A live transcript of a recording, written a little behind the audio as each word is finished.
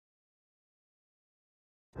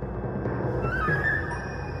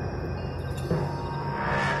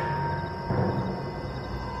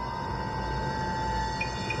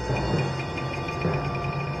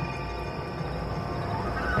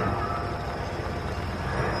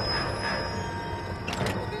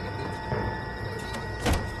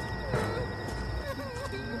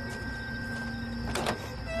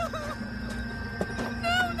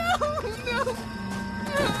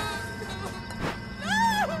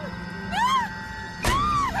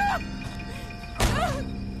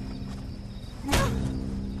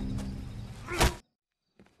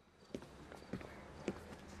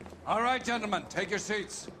All right, gentlemen, take your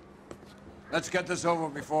seats. Let's get this over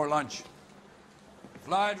before lunch.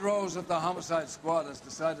 Floyd Rose of the Homicide Squad has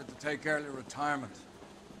decided to take early retirement.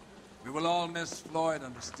 We will all miss Floyd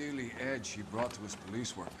and the steely edge he brought to his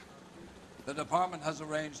police work. The department has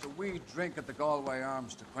arranged a wee drink at the Galway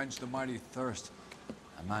Arms to quench the mighty thirst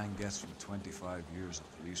a man gets from 25 years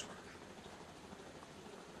of police work.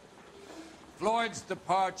 Floyd's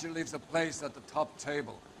departure leaves a place at the top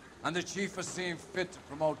table, and the chief has seen fit to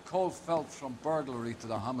promote Cole Phelps from burglary to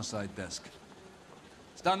the homicide desk.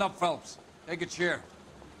 Stand up, Phelps. Take a chair.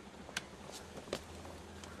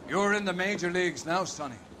 You're in the major leagues now,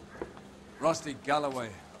 Sonny. Rusty Galloway,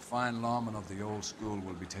 a fine lawman of the old school,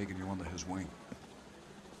 will be taking you under his wing.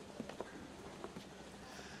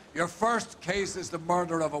 Your first case is the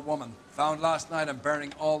murder of a woman, found last night and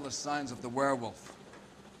bearing all the signs of the werewolf.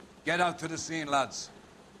 Get out to the scene, lads.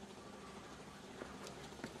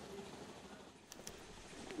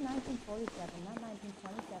 1947, not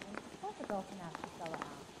 1927. What's the girl can ask the fella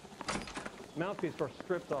out? Mouthpiece first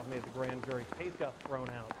stripped off me at the grand jury. Case got thrown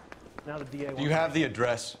out. Now the DA. Do you have the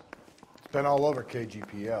address? It's been all over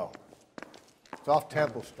KGPL. It's off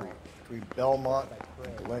Temple Street, between Belmont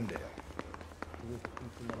and Glendale.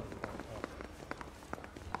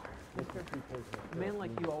 A man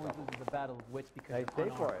like you always loses the battle of wits because Hey, stay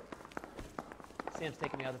for it. Sam's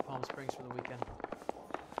taking me out to Palm Springs for the weekend.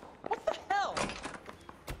 What the hell?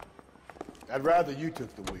 I'd rather you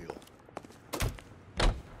took the wheel.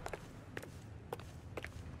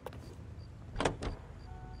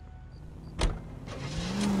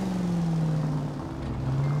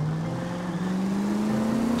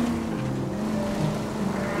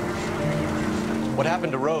 What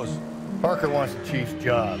happened to Rose? Parker wants the chief's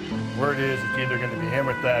job. Word is it's either going to be him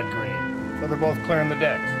or Thad Green. So they're both clearing the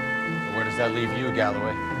decks. So where does that leave you,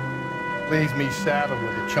 Galloway? Leaves me saddled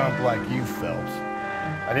with a chump like you, Phelps.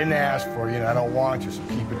 I didn't ask for you, and I don't want you, so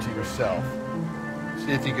keep it to yourself.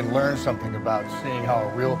 See if you can learn something about seeing how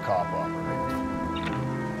a real cop operates.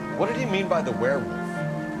 What did he mean by the werewolf?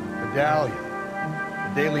 Medallion.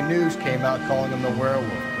 The Daily News came out calling him the werewolf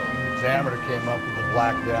killer. The Examiner came up with the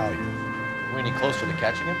Black Dahlia. Are we any closer to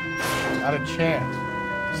catching him? Not a chance.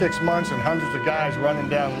 6 months and hundreds of guys running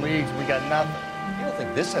down leads, we got nothing. You don't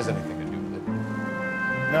think this has anything to do with it?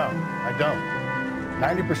 No, I don't.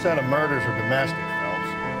 90% of murders are domestic,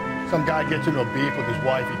 Phelps. Some guy gets into a beef with his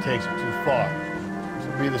wife, he takes it too far. This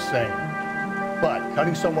will be the same. But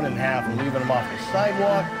cutting someone in half and leaving them off the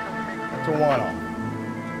sidewalk, that's a one-off.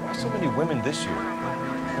 Why so many women this year?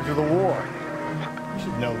 Because of the war. You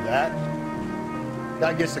should know that.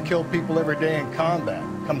 Guy gets to kill people every day in combat.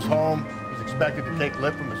 Comes home, he's expected to take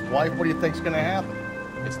lip from his wife. What do you think's gonna happen?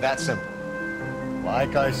 It's that simple.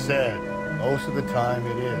 Like I said, most of the time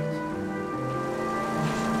it is.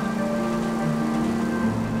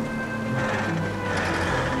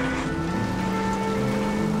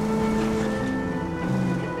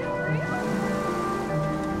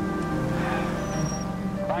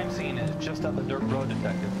 Crime scene is just up the dirt road,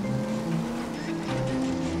 detective.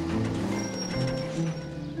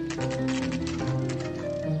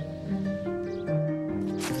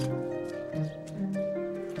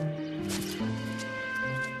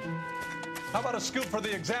 How about a scoop for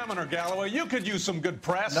the Examiner, Galloway? You could use some good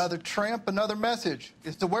press. Another tramp, another message.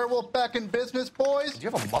 Is the werewolf back in business, boys? Do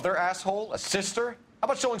you have a mother, asshole? A sister? How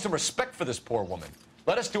about showing some respect for this poor woman?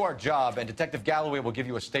 Let us do our job, and Detective Galloway will give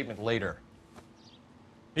you a statement later.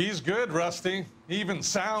 He's good, Rusty. He even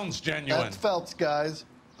sounds genuine. That's Phelps, guys.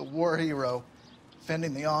 The war hero.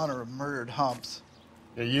 Defending the honor of murdered humps.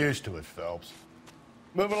 Get used to it, Phelps.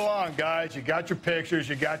 Moving along, guys. You got your pictures,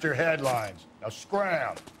 you got your headlines. Now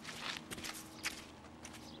scram.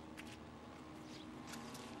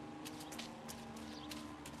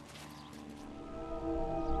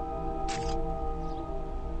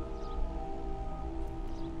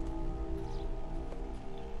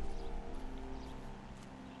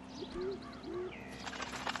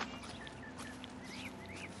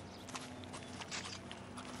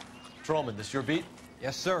 Patrolman, this your beat?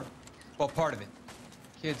 Yes, sir. Well, part of it.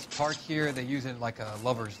 Kids park here, they use it like a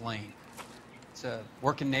lover's lane. It's a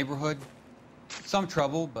working neighborhood. Some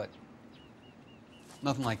trouble, but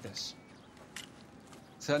nothing like this.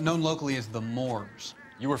 It's known locally as the Moors.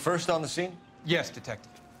 You were first on the scene? Yes,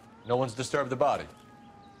 detective. No one's disturbed the body?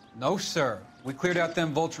 No, sir. We cleared out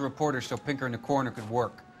them vulture reporters so Pinker and the coroner could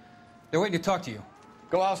work. They're waiting to talk to you.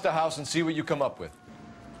 Go house to house and see what you come up with.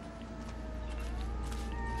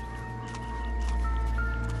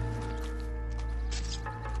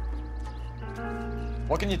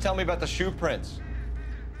 What can you tell me about the shoe prints?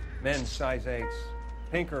 Men's size 8s.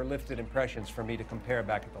 Pinker lifted impressions for me to compare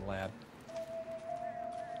back at the lab.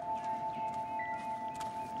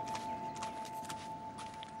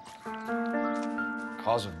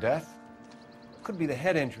 Cause of death? Could be the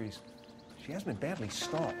head injuries. She has been badly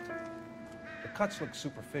stalked. The cuts look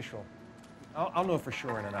superficial. I'll know for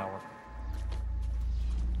sure in an hour.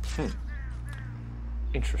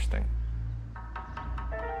 Interesting.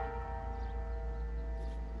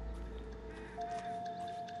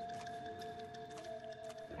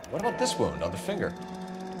 What about this wound on the finger?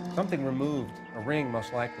 Something removed. A ring,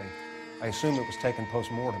 most likely. I assume it was taken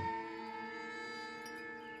post-mortem.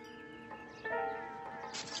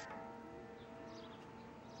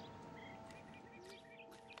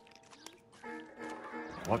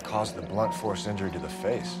 What caused the blunt force injury to the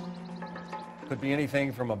face? Could be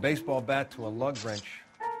anything from a baseball bat to a lug wrench.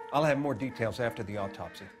 I'll have more details after the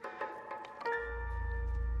autopsy.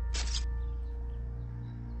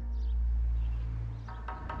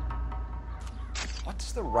 What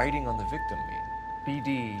does the writing on the victim mean?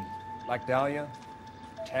 BD, like Dahlia,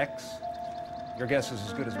 Tex. Your guess is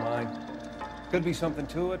as good as mine. Could be something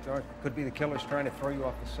to it, or it could be the killer's trying to throw you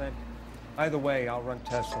off the scent. Either way, I'll run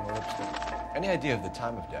tests on the lipstick. Any idea of the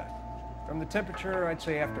time of death? From the temperature, I'd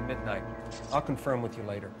say after midnight. I'll confirm with you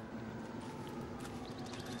later.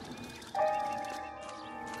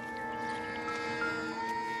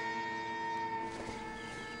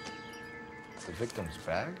 The victim's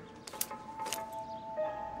bag?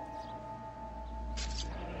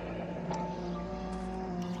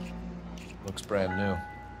 Looks brand new.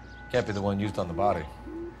 Can't be the one used on the body.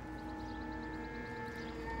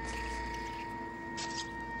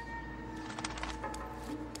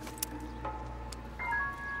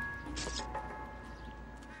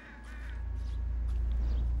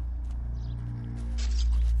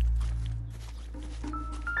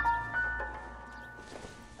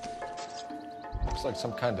 Looks like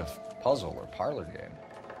some kind of puzzle or parlor game.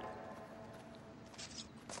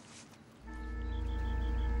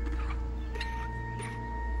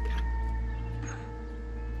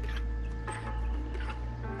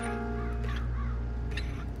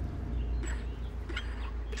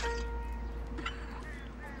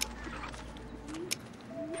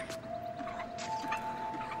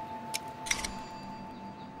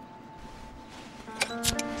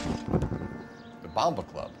 The Bomba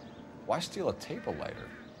Club. Why steal a table lighter?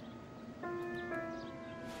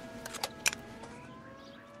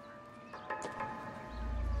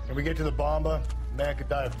 When we get to the Bomba, a man could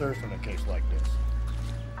die of thirst in a case like this.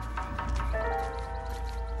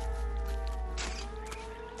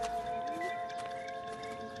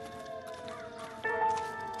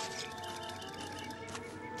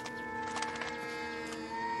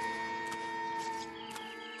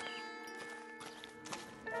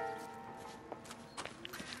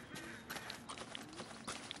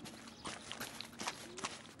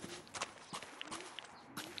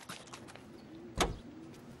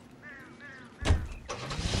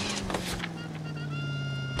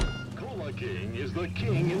 King is the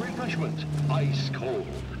king in refreshment, ice cold.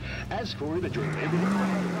 As for the drink,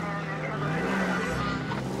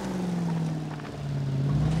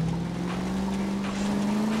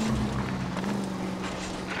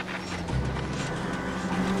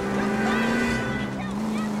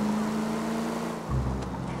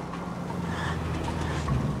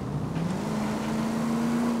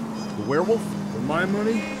 The werewolf? For my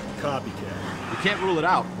money, copycat. We can't rule it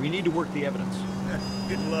out. We need to work the evidence.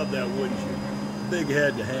 You'd love that, wouldn't you? Big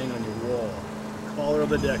head to hang on your wall. Caller of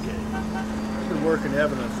the decade. I've been working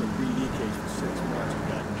evidence on BD case for 6 months and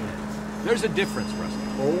got minutes. There's a difference, Rusty.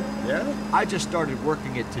 Oh, yeah? I just started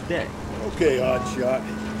working it today. Okay, oddshot.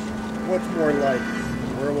 What's more likely?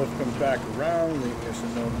 The werewolf comes back around, leaving us a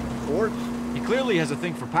note in the court? He clearly has a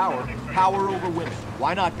thing for power. Power over women.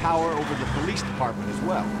 Why not power over the police department as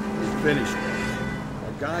well? He's finished this.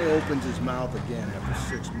 A guy opens his mouth again after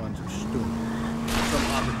 6 months of stewing. Some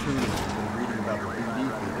opportunity has been reading about the BD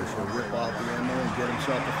figures. He'll rip off the ammo and get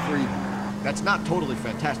himself a freebie. That's not totally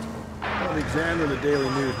fantastical. Well, the Examiner and the Daily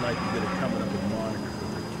News might be good at coming up with monikers, but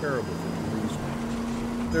they're terrible for police.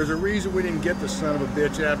 There's a reason we didn't get the son of a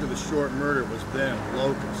bitch after the short murder. It was them,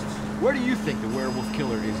 locusts. Where do you think the werewolf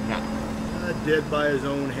killer is now? Dead by his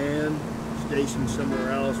own hand, stationed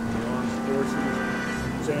somewhere else with the armed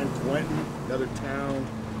forces. San Quentin, another town,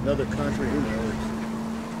 another country, who knows?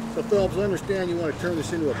 So, Phelps, I understand you want to turn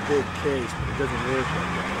this into a big case, but it doesn't work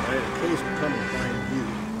like that, right? A case will come and find you.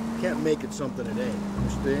 You can't make it something it ain't,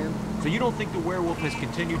 understand? So you don't think the werewolf has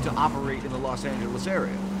continued to operate in the Los Angeles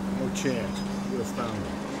area? No chance. You would have found him.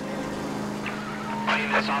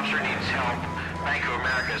 This officer needs help. Bank of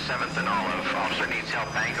America, 7th and Olive. Officer needs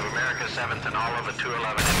help. Bank of America, 7th and Olive, at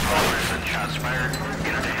 211 in progress and shots fired.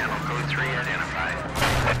 Get her to handle code 3 identified.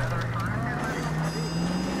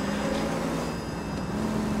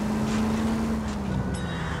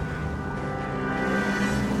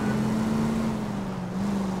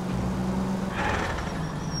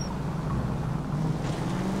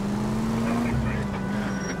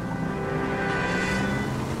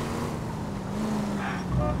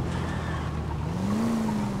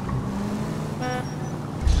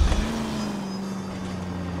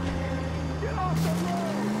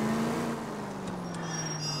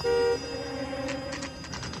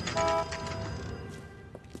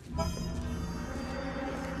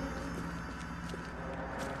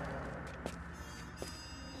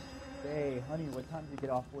 Hey, honey, what time do you get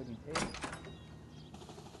off work and take?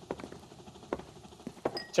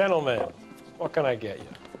 Gentlemen, what can I get you?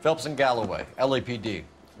 Phelps and Galloway, LAPD.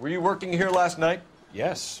 Were you working here last night?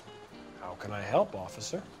 Yes. How can I help,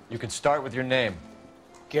 officer? You can start with your name.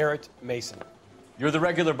 Garrett Mason. You're the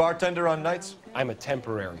regular bartender on nights? I'm a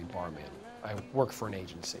temporary barman. I work for an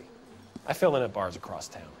agency. I fill in at bars across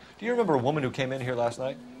town. Do you remember a woman who came in here last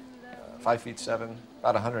night? 5'7",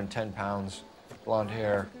 about 110 pounds, blonde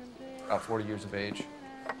hair, about 40 years of age.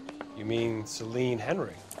 You mean Celine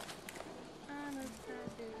Henry?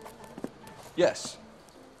 Yes.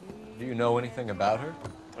 Do you know anything about her?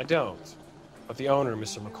 I don't. But the owner,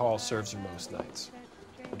 Mr. McCall, serves her most nights.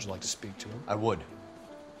 Would you like to speak to him? I would.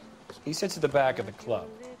 He sits at the back of the club.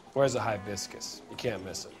 Wears a hibiscus. You can't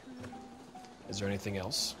miss him. Is there anything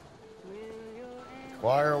else?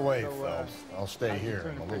 Fire away, Phelps. I'll stay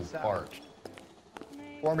here. I'm a little parched.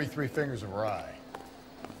 Pour me 3 fingers of rye.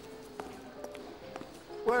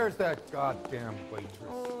 Where's that goddamn waitress?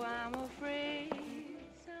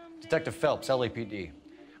 Detective Phelps, LAPD.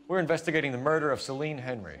 We're investigating the murder of Celine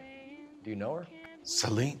Henry. Do you know her?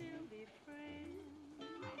 Celine?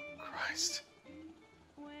 Christ.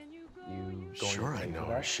 You Sure I know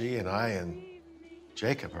her. She and I and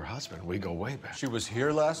Jacob, her husband, we go way back. She was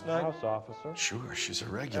here last night? House officer. Sure, she's a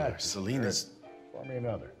regular. Celine is... Pour me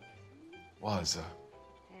another. Was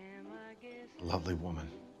a lovely woman.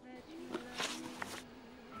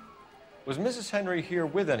 Was Mrs. Henry here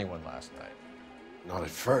with anyone last night? Not at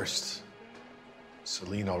first.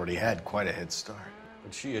 Celine already had quite a head start.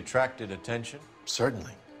 But she attracted attention?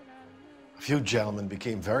 Certainly. A few gentlemen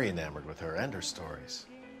became very enamored with her and her stories.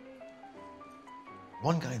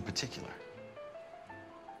 One guy in particular.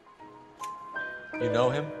 You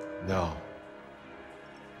know him? No.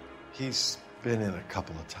 He's been in a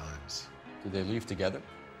couple of times. Did they leave together?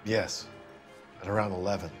 Yes, at around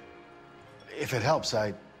 11. If it helps,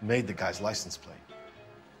 I made the guy's license plate.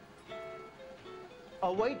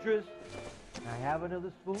 A waitress. Can I have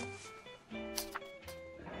another spoon?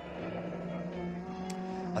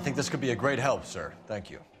 I think this could be a great help, sir. Thank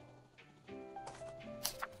you.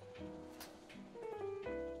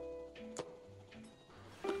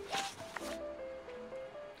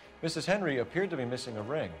 Mrs. Henry appeared to be missing a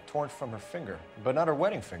ring, torn from her finger, but not her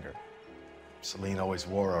wedding finger. Celine always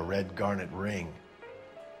wore a red garnet ring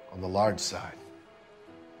on the large side.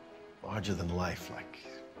 Larger than life, like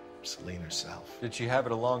Celine herself. Did she have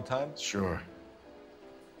it a long time? Sure.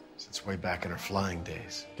 Since way back in her flying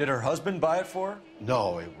days. Did her husband buy it for her?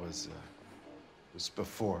 No, it was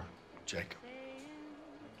before Jacob.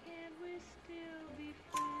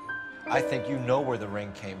 I think you know where the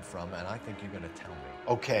ring came from, and I think you're going to tell me.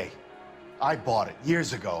 Okay, I bought it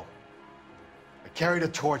years ago. I carried a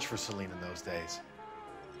torch for Celine in those days.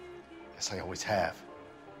 Guess I always have.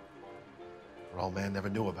 Her old man never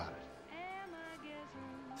knew about it.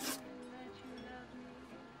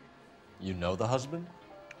 You know the husband?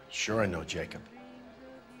 Sure I know Jacob.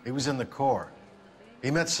 He was in the Corps.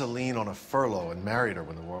 He met Celine on a furlough and married her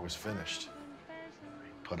when the war was finished. He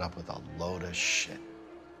put up with a load of shit.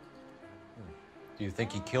 Do you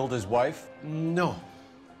think he killed his wife? No.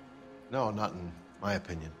 No, not in my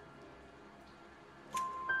opinion.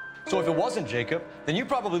 So if it wasn't Jacob, then you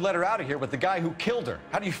probably let her out of here with the guy who killed her.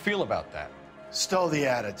 How do you feel about that? Stow the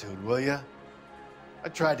attitude, will ya? I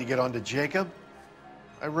tried to get onto Jacob.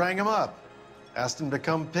 I rang him up. Asked him to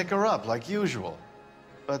come pick her up, like usual.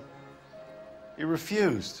 But he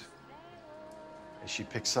refused. And she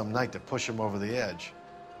picked some night to push him over the edge.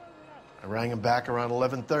 I rang him back around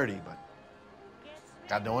 11:30, but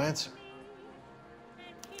got no answer.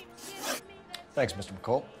 Thanks, Mr.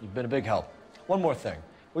 McCall. You've been a big help. One more thing.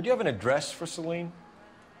 Would you have an address for Celine?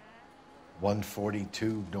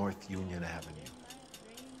 142 North Union Avenue.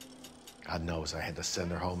 God knows I had to send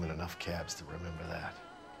her home in enough cabs to remember that.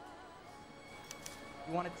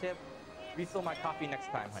 You want a tip? Refill my coffee next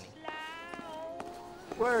time, honey.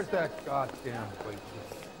 Where's that goddamn waitress?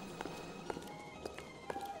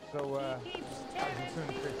 So, how's your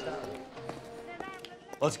tuna fish salad?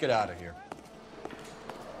 Let's get out of here.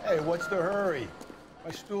 Hey, what's the hurry? My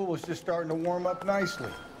stool was just starting to warm up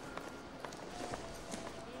nicely.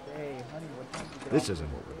 Hey, honey, what time do you get This off? isn't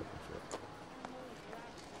what we're looking for.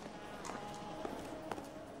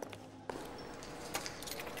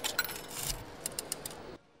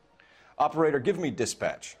 Operator, give me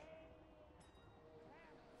dispatch.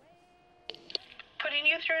 Putting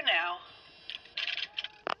you through now.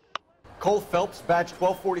 Cole Phelps, badge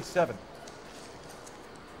 1247.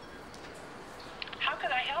 How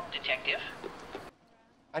can I help, Detective?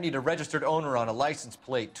 I need a registered owner on a license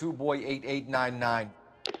plate, 2boy8899.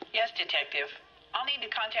 Yes, Detective. I'll need to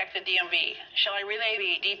contact the DMV. Shall I relay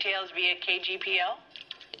the details via KGPL?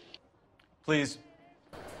 Please.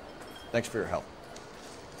 Thanks for your help.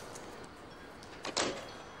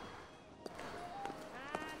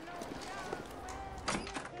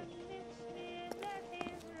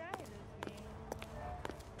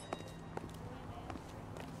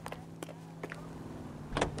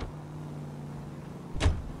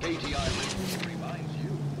 ATI reminds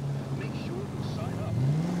you, make sure to sign up.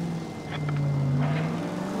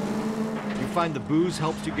 You find the booze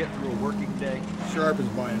helps you get through a working day?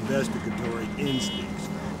 Sharpens my investigatory instincts,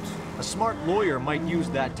 Phelps. A smart lawyer might use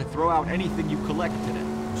that to throw out anything you collect today.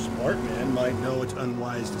 A smart man might know it's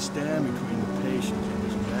unwise to stand between the patient and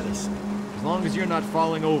his medicine. As long as you're not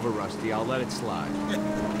falling over, Rusty, I'll let it slide.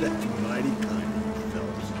 That's mighty kind of you,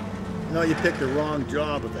 Phelps. You know, you picked the wrong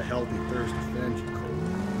job if a healthy thirst offends you, Cole.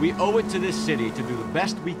 We owe it to this city to do the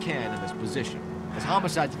best we can in this position. As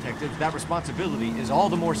homicide detectives, that responsibility is all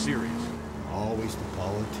the more serious. Always the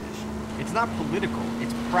politician. It's not political,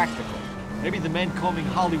 it's practical. Maybe the men combing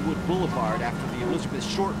Hollywood Boulevard after the Elizabeth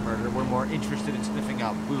Short murder were more interested in sniffing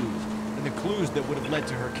out booze than the clues that would have led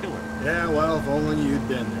to her killing. Yeah, well, if only you'd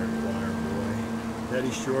been there, choir boy.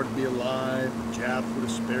 Teddy Short would be alive, the Japs would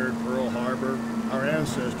have spared Pearl Harbor, our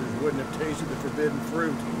ancestors wouldn't have tasted the forbidden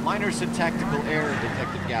fruit. Minor syntactical error,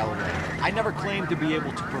 Detective Galloway. I never claimed to be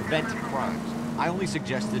able to prevent crimes. I only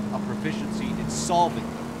suggested a proficiency in solving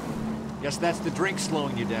them. Guess that's the drink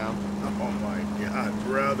slowing you down. Oh my God,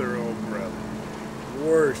 brother, oh brother.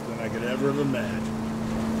 Worse than I could ever have imagined.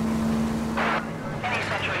 Any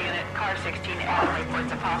Central Unit, Car 16L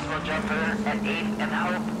reports a possible jumper at 8th and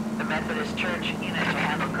Hope. The Methodist Church unit to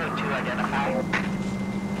handle code 2 identify.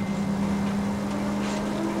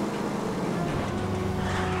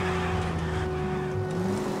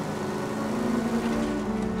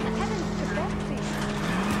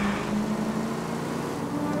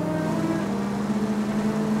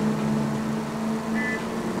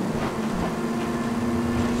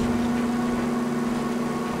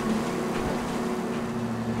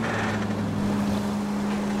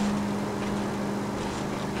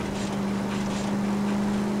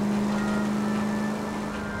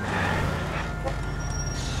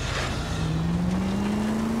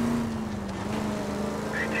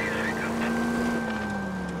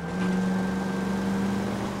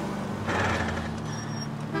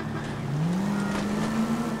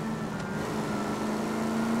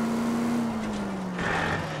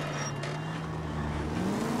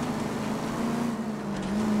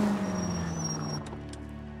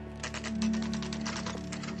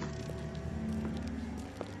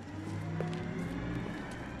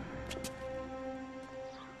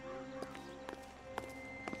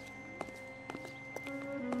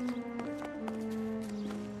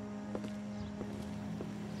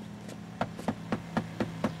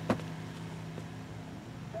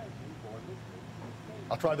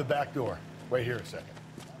 I'll try the back door. Wait here a second.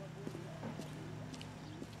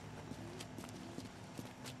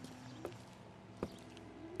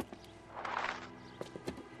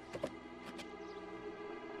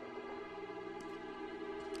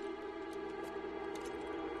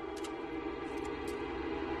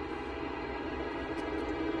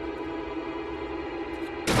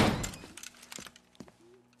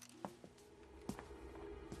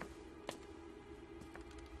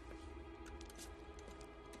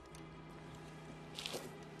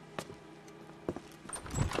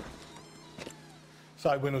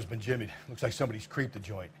 Side window's been jimmied. Looks like somebody's creeped the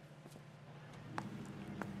joint.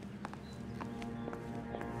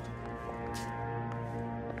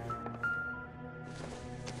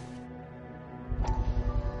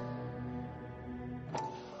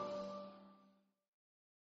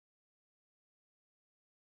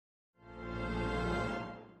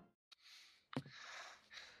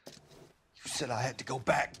 You said I had to go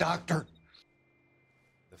back, Doctor.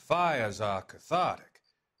 The fires are cathartic.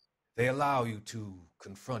 They allow you to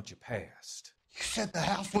confront your past. You said the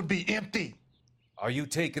house would be empty. Are you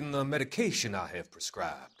taking the medication I have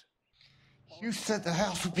prescribed? You said the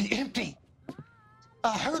house would be empty.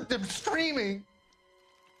 I heard them screaming.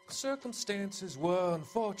 Circumstances were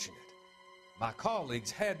unfortunate. My colleagues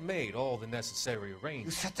had made all the necessary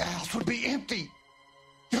arrangements. You said the house would be empty.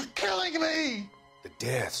 You're killing me. The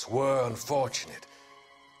deaths were unfortunate,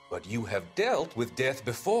 but you have dealt with death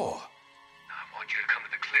before. I want you to come to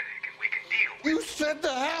the clinic and we can deal with it. You said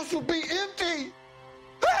the house would be empty.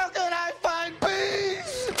 How can I find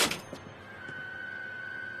peace?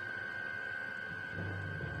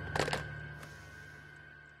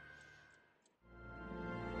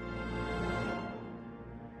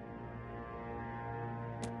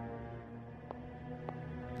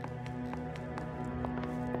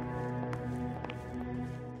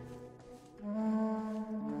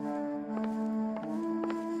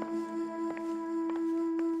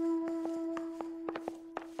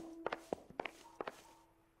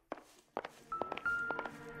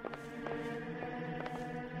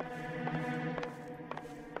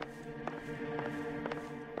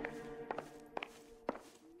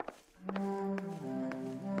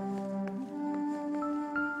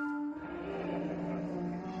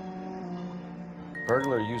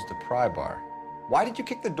 Burglar used the pry bar. Why did you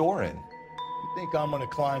kick the door in? You think I'm gonna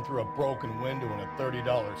climb through a broken window in a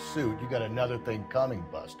 $30 suit? You got another thing coming,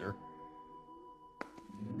 Buster.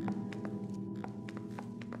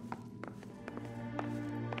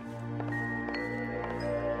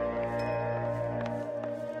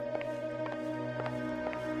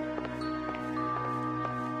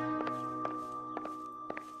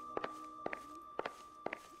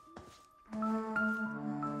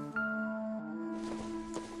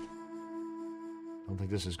 I don't think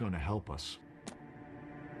this is going to help us.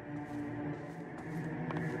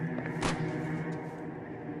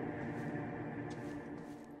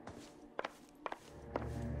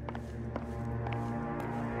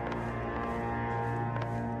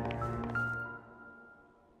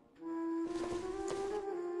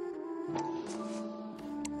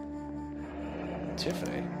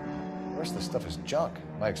 Tiffany? The rest of the stuff is junk.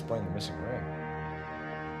 Might explain the missing ring.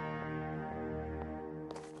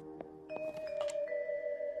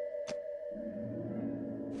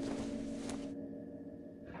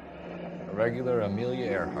 A regular Amelia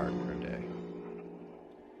Earhart per day.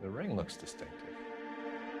 The ring looks distinctive.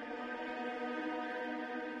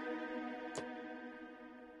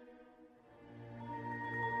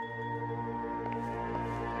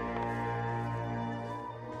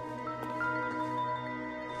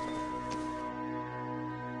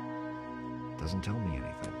 Doesn't tell me anything.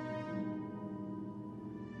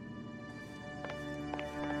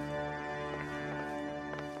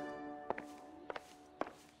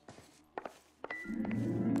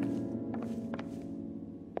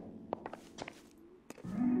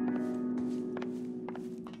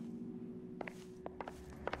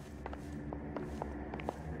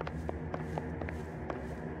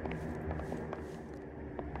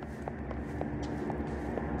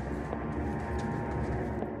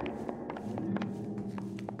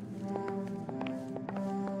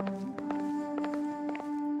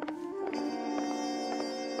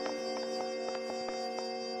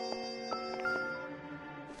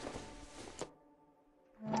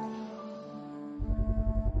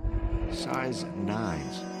 Size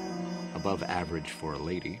 9s, above average for a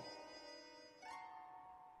lady.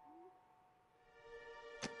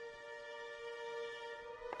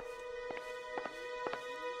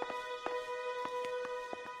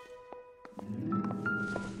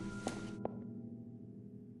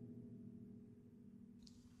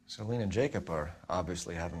 Celine and Jacob are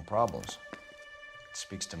obviously having problems. It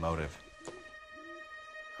speaks to motive.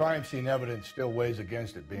 Crime scene evidence still weighs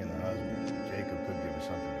against it being the husband. Jacob could give us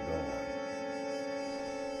something to go on.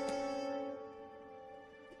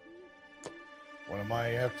 One of my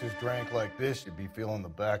exes drank like this, you'd be feeling the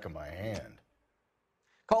back of my hand.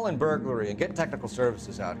 Call in burglary and get technical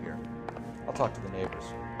services out here. I'll talk to the neighbors.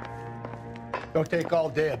 Don't take all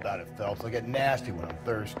day about it, Phelps. I'll get nasty when I'm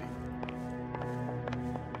thirsty.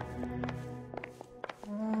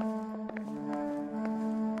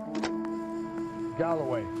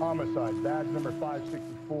 Galloway, homicide, badge number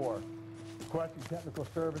 564. Requesting technical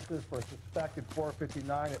services for a suspected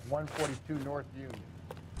 459 at 142 North Union.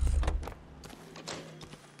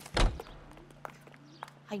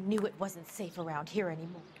 I knew it wasn't safe around here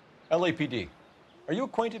anymore. LAPD. Are you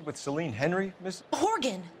acquainted with Celine Henry, Miss...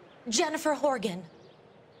 Horgan! Jennifer Horgan.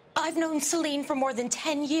 I've known Celine for more than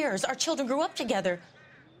 10 years. Our children grew up together.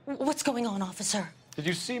 What's going on, officer? Did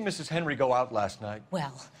you see Mrs. Henry go out last night?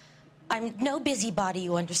 Well, I'm no busybody,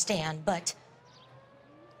 you understand, but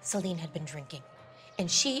Celine had been drinking. And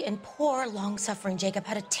she and poor, long-suffering Jacob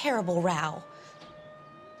had a terrible row.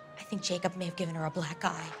 I think Jacob may have given her a black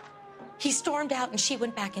eye. He stormed out and she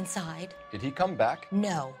went back inside. Did he come back?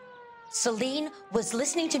 No. Celine was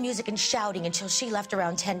listening to music and shouting until she left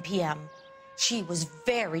around 10 p.m. She was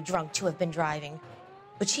very drunk to have been driving.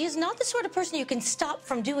 But she is not the sort of person you can stop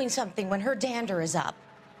from doing something when her dander is up.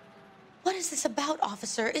 What is this about,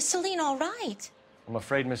 officer? Is Celine all right? I'm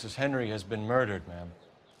afraid Mrs. Henry has been murdered, ma'am.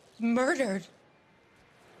 Murdered?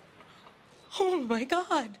 Oh, my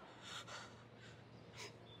God.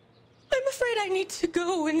 I'm afraid I need to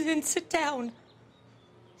go and sit down.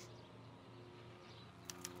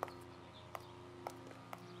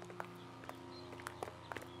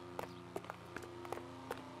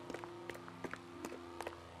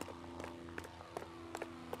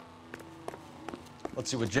 Let's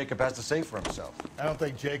see what Jacob has to say for himself. I don't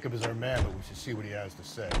think Jacob is our man, but we should see what he has to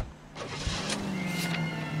say.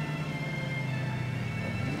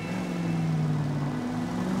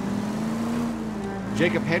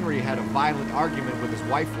 Jacob Henry had a violent argument with his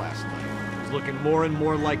wife last night. It was looking more and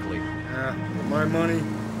more likely. With my money,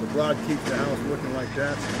 the broad keeps the house looking like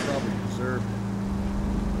that, so it's probably deserved.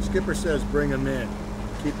 The skipper says bring him in.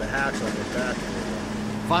 Keep the hacks on their back for a while.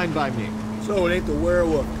 Fine by me. So it ain't the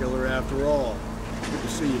werewolf killer after all. Good to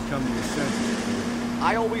see you come to your senses.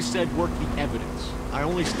 I always said work the evidence. I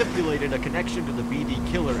only stipulated a connection to the BD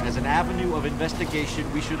killer as an avenue of investigation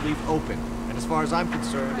we should leave open. And as far as I'm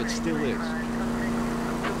concerned, it still is.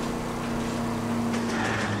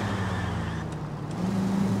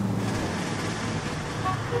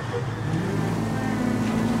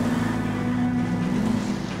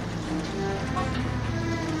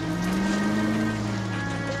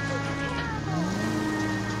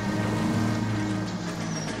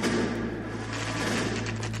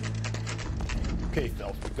 Okay,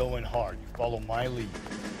 Phelps, we're going hard. You follow my lead.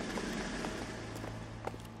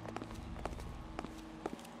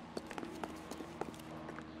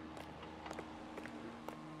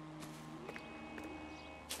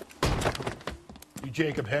 You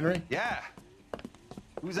Jacob Henry? Yeah.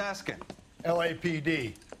 Who's asking?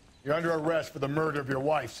 LAPD. You're under arrest for the murder of your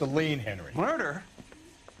wife, Celine Henry. Murder?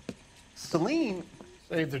 Celine?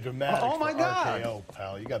 Save the dramatics Oh, my for God. RKO,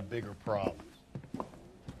 pal. You got bigger problems.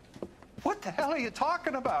 What the hell are you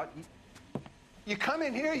talking about? You come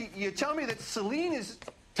in here, you tell me that Celine is...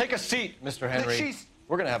 Take a seat, Mr. Henry. she's-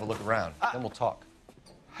 We're gonna have a look around, then we'll talk.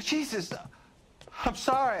 Jesus, I'm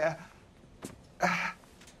sorry.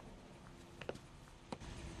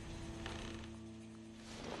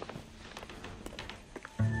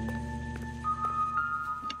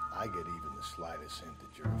 I get even the slightest hint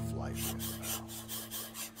that you're a flight risk, pal.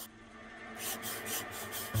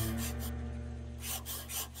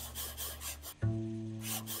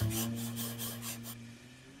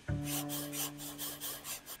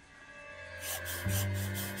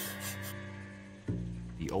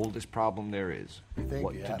 The oldest problem there is. You think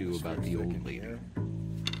What the to do about the atmosphere's thick old in lady. here?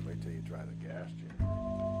 Wait till you try the gas, Jim.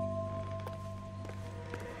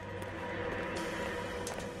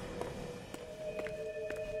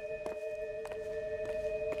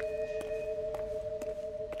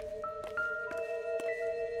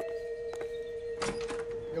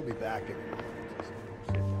 He'll be back in a minute.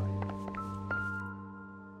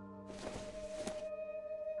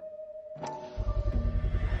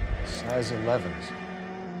 Just sit tight. Size 11s.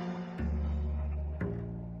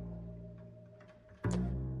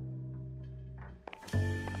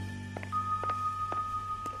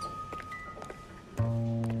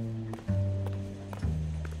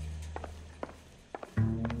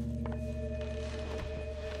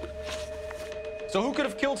 So who could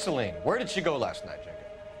have killed Celine? Where did she go last night, Jacob?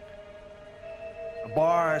 A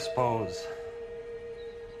bar, I suppose.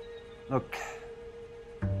 Look,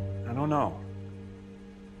 I don't know.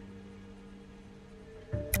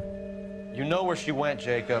 You know where she went,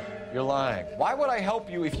 Jacob. You're lying. Why would I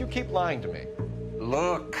help you if you keep lying to me?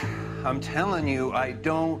 Look, I'm telling you, I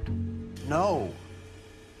don't know.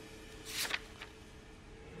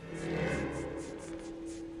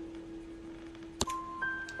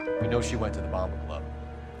 We know she went to the Bomber Club.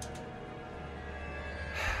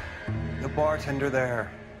 The bartender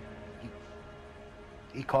there,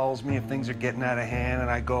 he calls me if things are getting out of hand, and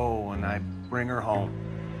I go and I bring her home.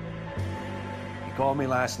 He called me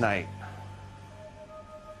last night.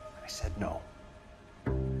 I said no.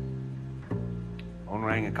 Phone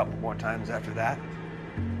rang a couple more times after that.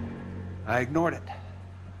 I ignored it.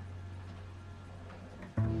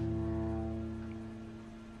 I'm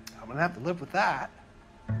gonna have to live with that.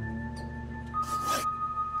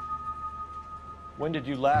 When did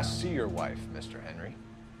you last see your wife, Mr. Henry?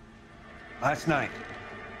 Last night.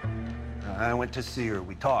 I went to see her.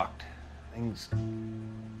 We talked. Things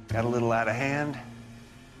got a little out of hand.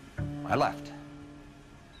 I left.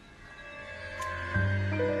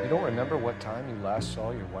 You don't remember what time you last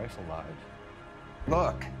saw your wife alive?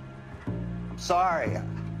 Look, I'm sorry.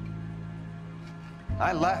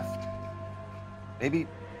 I left. Maybe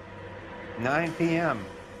 9 p.m.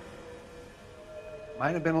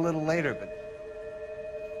 Might have been a little later, but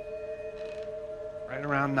right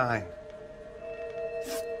around 9.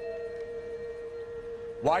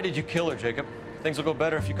 Why did you kill her, Jacob? Things will go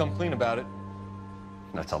better if you come clean about it.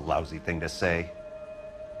 That's a lousy thing to say.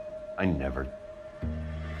 I never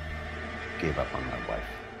gave up on my wife.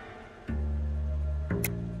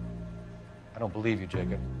 I don't believe you,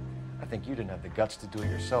 Jacob. I think you didn't have the guts to do it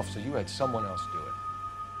yourself, so you had someone else do it.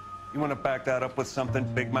 You want to back that up with something,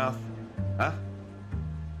 Big Mouth? Huh?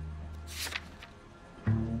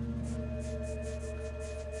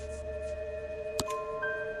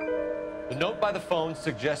 The note by the phone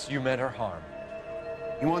suggests you meant her harm.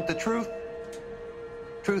 You want the truth?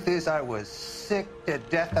 Truth is, I was sick to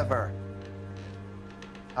death of her.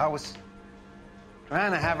 I was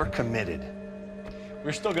trying to have her committed.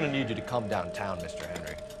 We're still gonna need you to come downtown, Mr.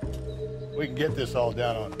 Henry. We can get this all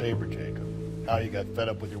down on paper, Jacob. how you got fed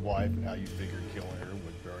up with your wife and how you figured killing her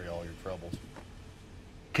would bury all your troubles.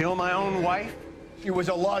 Kill my own wife? She was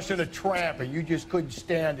a lush and a tramp, and you just couldn't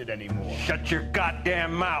stand it anymore. Shut your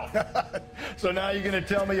goddamn mouth. So now you're gonna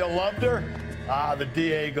tell me you loved her? Ah, the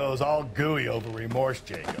DA goes all gooey over remorse,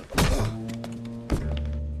 Jacob.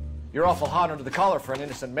 You're awful hot under the collar for an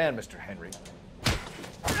innocent man, Mr. Henry.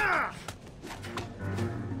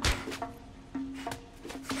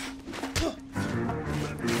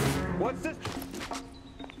 What's this?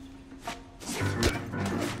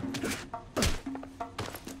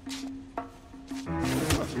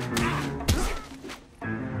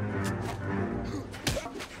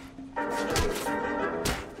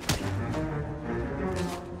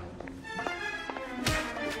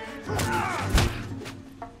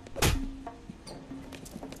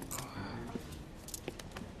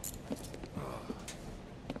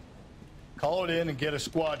 Call it in and get a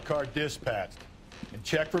squad car dispatched. And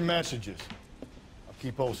check for messages. I'll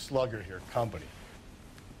keep old Slugger here company.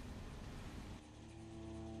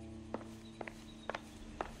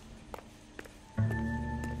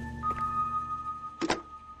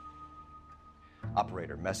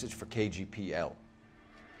 Operator, message for KGPL.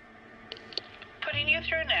 Putting you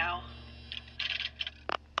through now.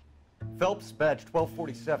 Phelps, badge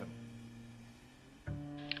 1247.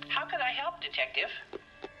 How can I help, Detective?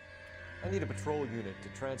 I need a patrol unit to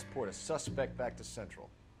transport a suspect back to Central.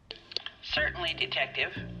 Certainly,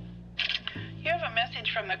 Detective. You have a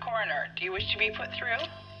message from the coroner. Do you wish to be put through?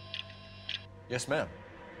 Yes, ma'am.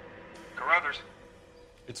 Carruthers,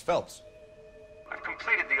 It's Phelps. I've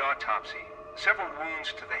completed the autopsy. Several wounds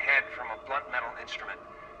to the head from a blunt metal instrument.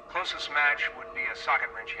 Closest match would be a socket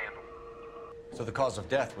wrench handle. So the cause of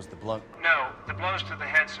death was the blunt... No, the blows to the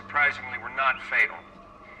head surprisingly were not fatal.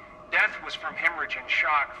 Death was from hemorrhage and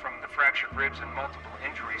shock from the fractured ribs and multiple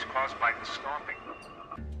injuries caused by the stomping.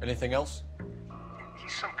 Anything else?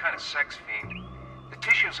 He's some kind of sex fiend. The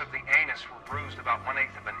tissues of the anus were bruised about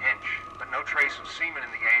 1/8 of an inch, but no trace of semen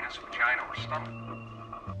in the anus, vagina, or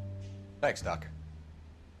stomach. Thanks, Doc.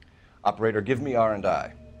 Operator, give me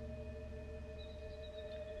R&I.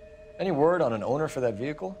 Any word on an owner for that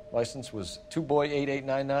vehicle? License was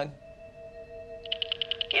 2boy8899.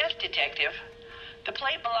 Yes, Detective. The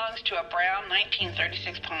plate belongs to a brown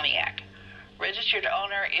 1936 Pontiac. Registered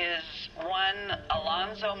owner is one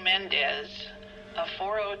Alonzo Mendez of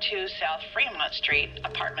 402 South Fremont Street,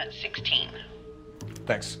 apartment 16.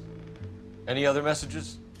 Thanks. Any other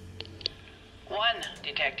messages? One,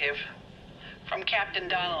 Detective. From Captain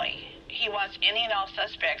Donnelly. He wants any and all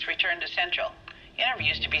suspects returned to Central.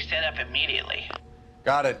 Interviews to be set up immediately.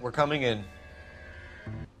 Got it. We're coming in.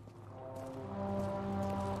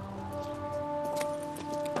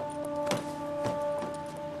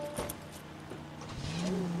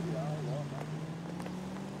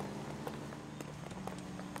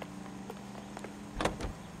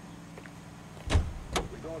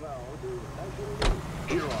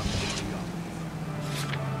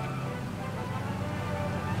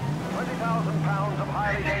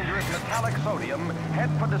 Metallic sodium, head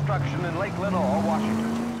for destruction in Lake Lenore,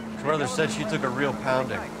 Washington. Carruthers said she took a real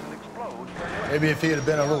pounding. Maybe if he had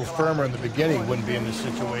been a little firmer in the beginning, he wouldn't be in this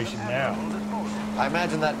situation now. I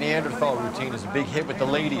imagine that Neanderthal routine is a big hit with the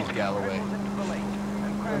ladies, Galloway.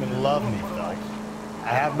 Women love me, Phelps. I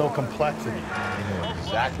have no complexity. They know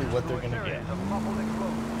exactly what they're gonna get.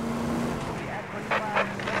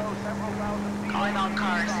 Calling all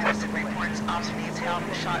cars, citizen reports officer needs help,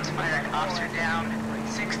 shots fired, officer down,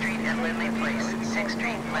 6th Street and Lindley Place. 6th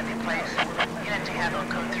Street, Lindley Place. Unit to handle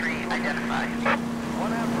code 3, identified.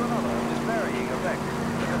 One after another is varying effects.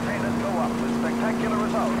 The containers go up with spectacular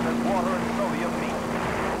results as water and sodium meet.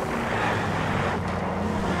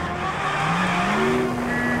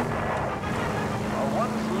 A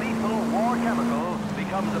once lethal war chemical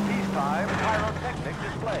becomes a peacetime pyrotechnic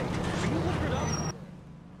display.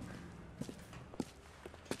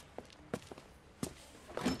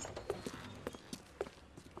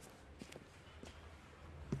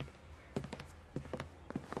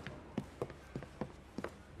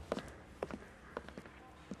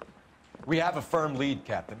 We have a firm lead,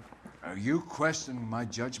 Captain. Are you questioning my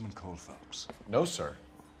judgment call, Phelps? No, sir.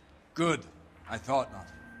 Good. I thought not.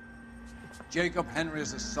 Jacob Henry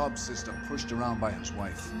is a sub-sister pushed around by his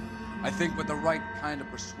wife. I think with the right kind of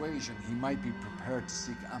persuasion, he might be prepared to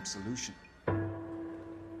seek absolution.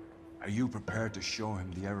 Are you prepared to show him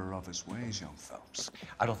the error of his ways, young Phelps?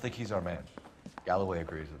 I don't think he's our man. Galloway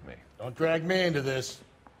agrees with me. Don't drag me into this.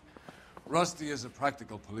 Rusty is a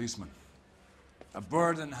practical policeman. A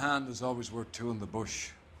bird in hand is always worth two in the bush.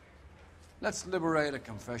 Let's liberate a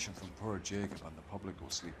confession from poor Jacob, and the public will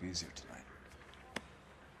sleep easier tonight.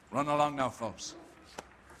 Run along now, Phelps.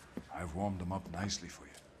 I've warmed them up nicely for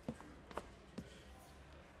you.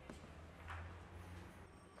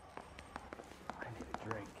 I need a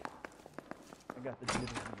drink. I got the jitters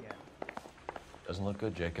again. Doesn't look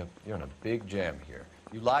good, Jacob. You're in a big jam here.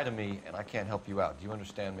 You lie to me, and I can't help you out. Do you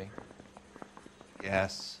understand me?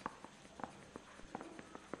 Yes.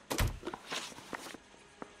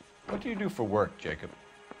 What do you do for work, Jacob?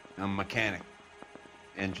 I'm a mechanic.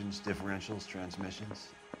 Engines, differentials, transmissions,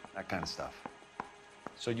 that kind of stuff.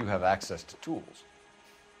 So you have access to tools?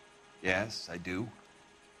 Yes, I do.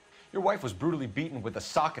 Your wife was brutally beaten with a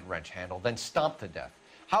socket wrench handle, then stomped to death.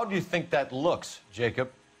 How do you think that looks,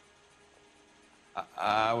 Jacob?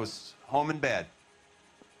 I was home in bed.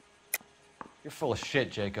 You're full of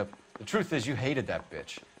shit, Jacob. The truth is you hated that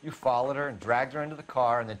bitch. You followed her and dragged her into the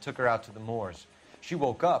car and then took her out to the moors. She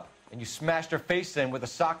woke up and you smashed her face in with a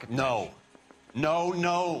socket wrench. No.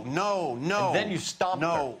 No. And then you stomped her.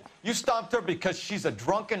 No. You stomped her because she's a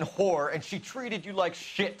drunken whore and she treated you like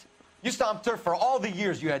shit. You stomped her for all the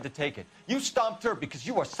years you had to take it. You stomped her because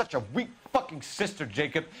you are such a weak fucking sister,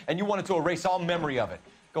 Jacob, and you wanted to erase all memory of it.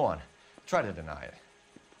 Go on. Try to deny it.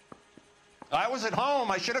 I was at home.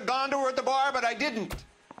 I should have gone to her at the bar, but I didn't.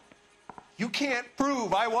 You can't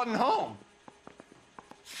prove I wasn't home.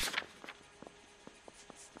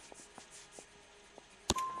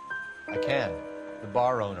 I can. The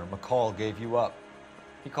bar owner, McCall, gave you up.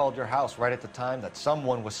 He called your house right at the time that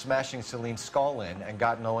someone was smashing Celine's skull in and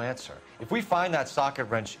got no answer. If we find that socket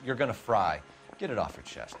wrench, you're gonna fry. Get it off your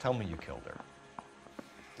chest. Tell me you killed her.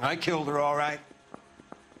 I killed her, all right.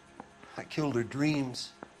 I killed her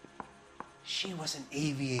dreams. She was an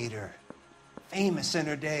aviator, famous in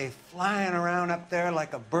her day, flying around up there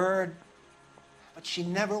like a bird. But she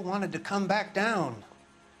never wanted to come back down.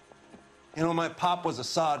 You know, my pop was a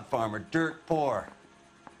sod farmer, dirt poor.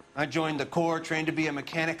 I joined the Corps, trained to be a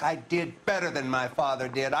mechanic. I did better than my father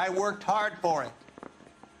did. I worked hard for it.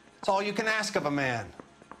 It's all you can ask of a man.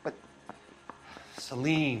 But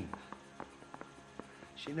Celine,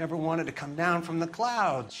 she never wanted to come down from the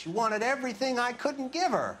clouds. She wanted everything I couldn't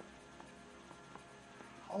give her.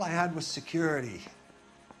 All I had was security.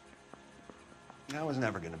 That was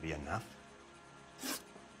never going to be enough.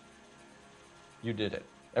 You did it.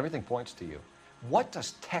 Everything points to you. What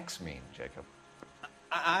does Tex mean, Jacob?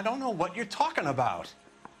 I don't know what you're talking about.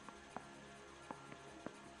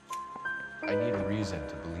 I need a reason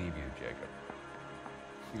to believe you, Jacob.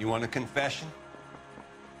 You want a confession?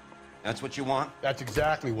 That's what you want? That's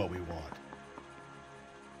exactly what we want.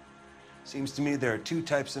 Seems to me there are two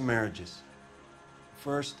types of marriages.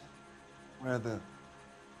 First, where the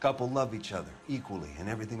couple love each other equally and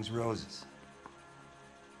everything's roses.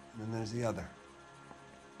 And then there's the other,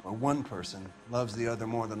 where one person loves the other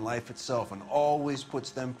more than life itself and always puts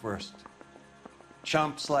them first.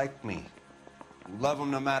 Chumps like me, who love them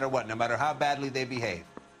no matter what, no matter how badly they behave.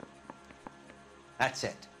 That's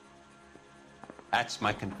it. That's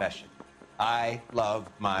my confession. I love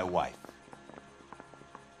my wife.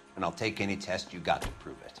 And I'll take any test you got to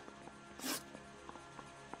prove it.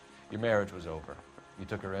 Your marriage was over. You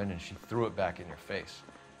took her in and she threw it back in your face.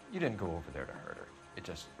 You didn't go over there to hurt her. It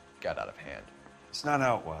just got out of hand. It's not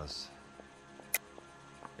how it was.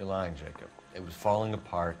 You're lying, Jacob. It was falling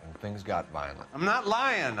apart and things got violent. I'm not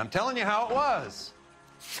lying. I'm telling you how it was.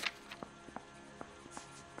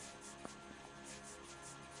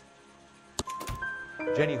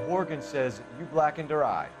 Jenny Horgan says you blackened her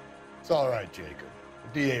eye. It's all right, Jacob.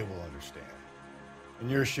 The DA will understand. In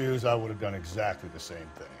your shoes, I would have done exactly the same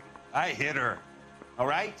thing. I hit her, all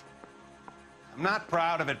right? I'm not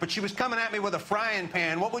proud of it, but she was coming at me with a frying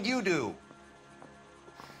pan. What would you do?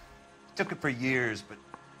 It took it for years, but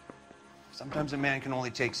sometimes a man can only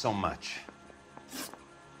take so much.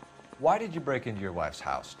 Why did you break into your wife's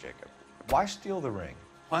house, Jacob? Why steal the ring?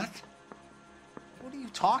 What? What are you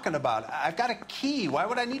talking about? I've got a key. Why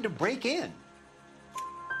would I need to break in?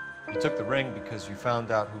 You took the ring because you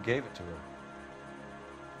found out who gave it to her.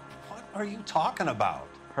 What are you talking about?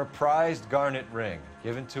 Her prized garnet ring,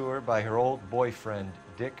 given to her by her old boyfriend,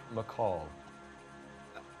 Dick McCall.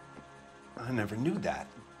 I never knew that.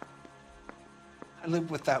 I lived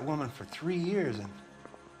with that woman for 3 years, and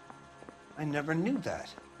I never knew that.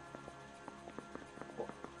 Well,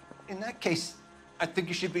 in that case, I think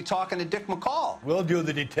you should be talking to Dick McCall. We'll do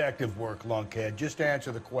the detective work, lunkhead. Just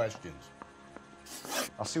answer the questions.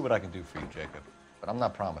 I'll see what I can do for you, Jacob. But I'm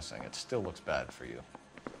not promising. It still looks bad for you.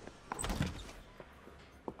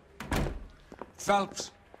 Phelps,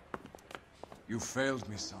 you failed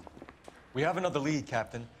me, son. We have another lead,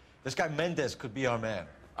 Captain. This guy Mendez could be our man.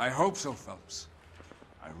 I hope so, Phelps.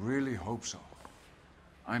 I really hope so.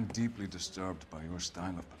 I'm deeply disturbed by your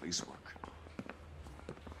style of police work.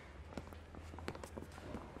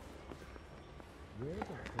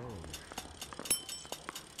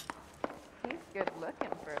 He's good looking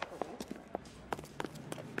for a policeman.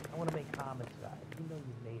 I want to make homicide. You know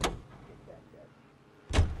you made it. Get that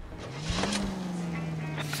dead.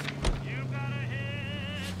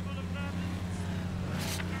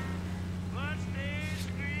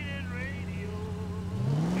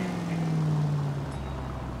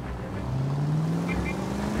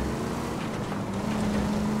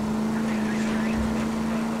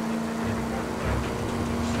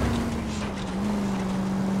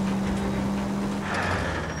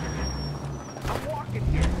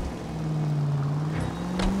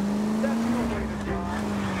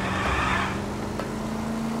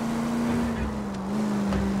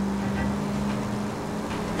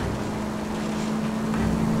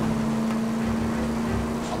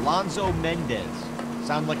 Alonzo Mendez.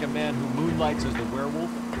 Sound like a man who moonlights as the werewolf?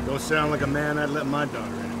 Don't sound like a man I'd let my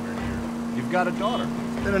daughter anywhere near. You've got a daughter.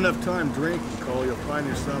 Spend enough time drinking, Cole, you'll find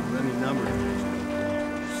yourself with any number of things.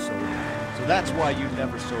 So that's why you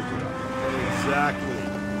never sobered up. Exactly.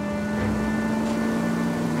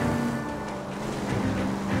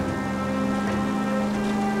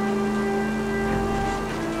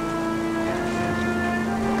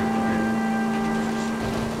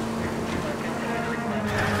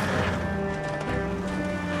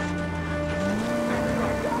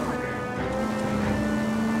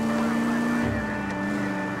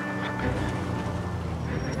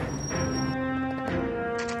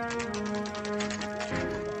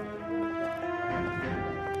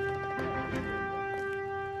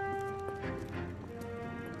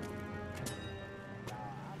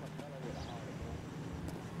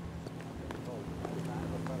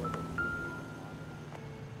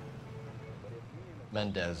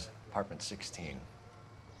 Mendez, apartment 16.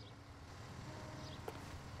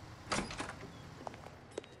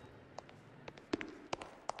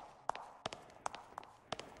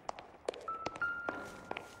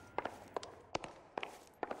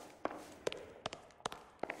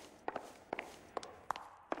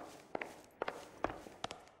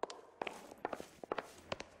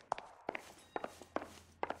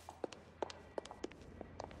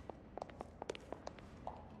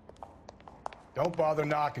 Don't bother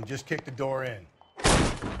knocking, just kick the door in.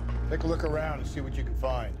 Take a look around and see what you can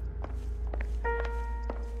find.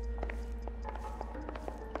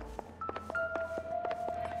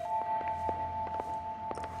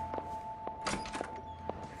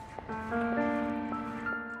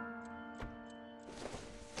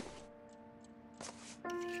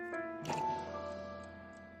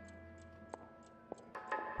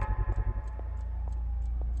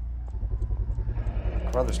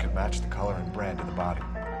 Brothers could match the color and brand of the body.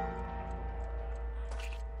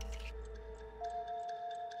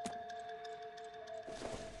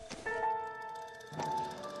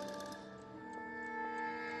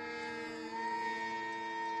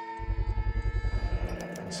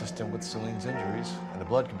 Consistent with Celine's injuries, and the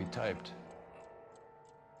blood can be typed.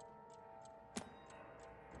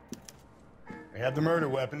 We have the murder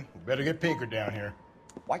weapon. We better get Pinker down here.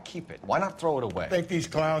 Why keep it? Why not throw it away? Think these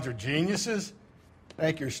clowns are geniuses?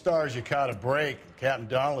 Thank your stars you caught a break. Captain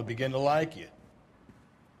Donald will begin to like you.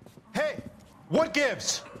 Hey, what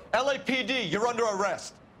gives? LAPD, you're under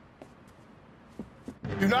arrest.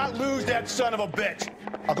 Do not lose that son of a bitch.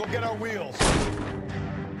 I'll go get our wheels.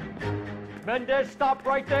 Mendez, stop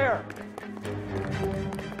right there.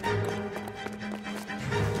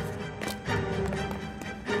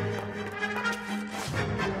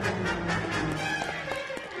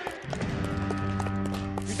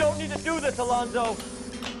 You don't need to do this, Alonzo.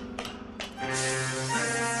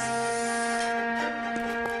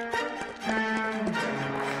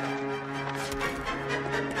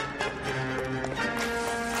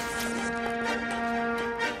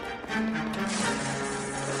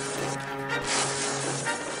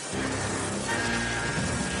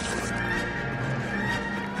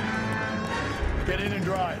 Get in and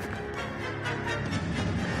drive.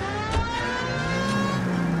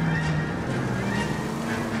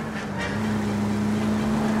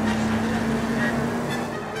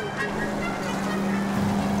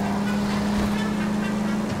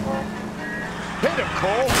 Hit him,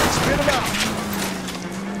 Cole. Spin him out.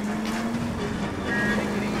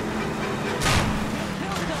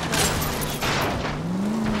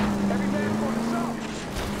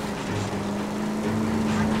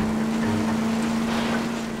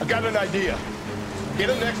 I got an idea. Get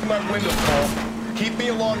him next to my window, Cole. Keep me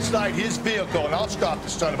alongside his vehicle, and I'll stop the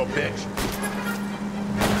son of a bitch.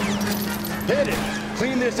 Hit it.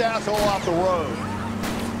 Clean this asshole off the road.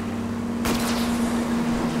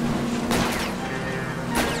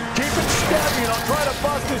 stab me and I'll try to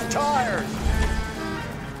bust his tires.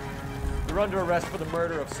 You're under arrest for the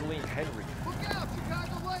murder of Celine Henry. Look out,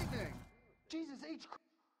 Chicago Lightning! Jesus H.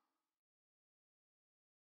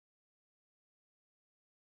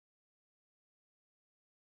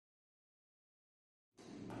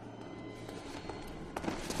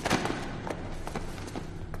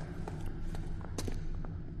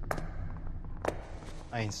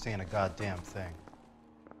 I ain't saying a goddamn thing.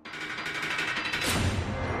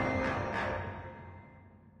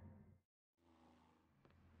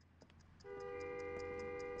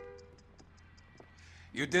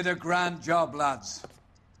 You did a grand job, lads.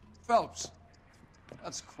 Phelps,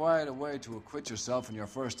 that's quite a way to acquit yourself in your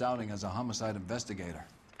first outing as a homicide investigator.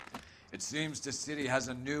 It seems the city has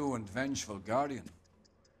a new and vengeful guardian.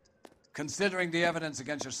 Considering the evidence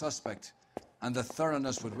against your suspect and the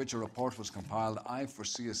thoroughness with which a report was compiled, I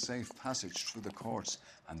foresee a safe passage through the courts,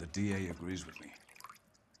 and the DA agrees with me.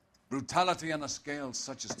 Brutality on a scale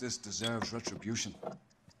such as this deserves retribution.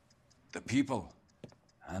 The people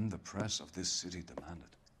and the press of this city demand it.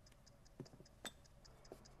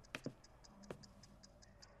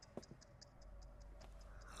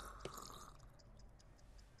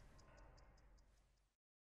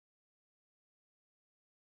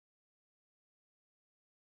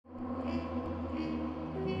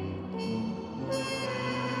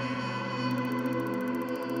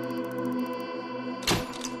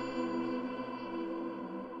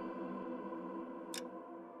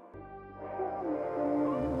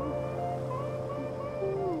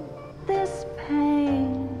 This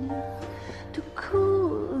pain to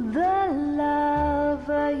cool the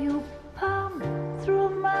lava you pump through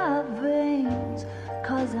my veins,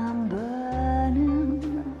 'cause I'm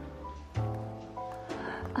burning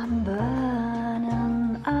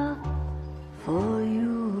up for you.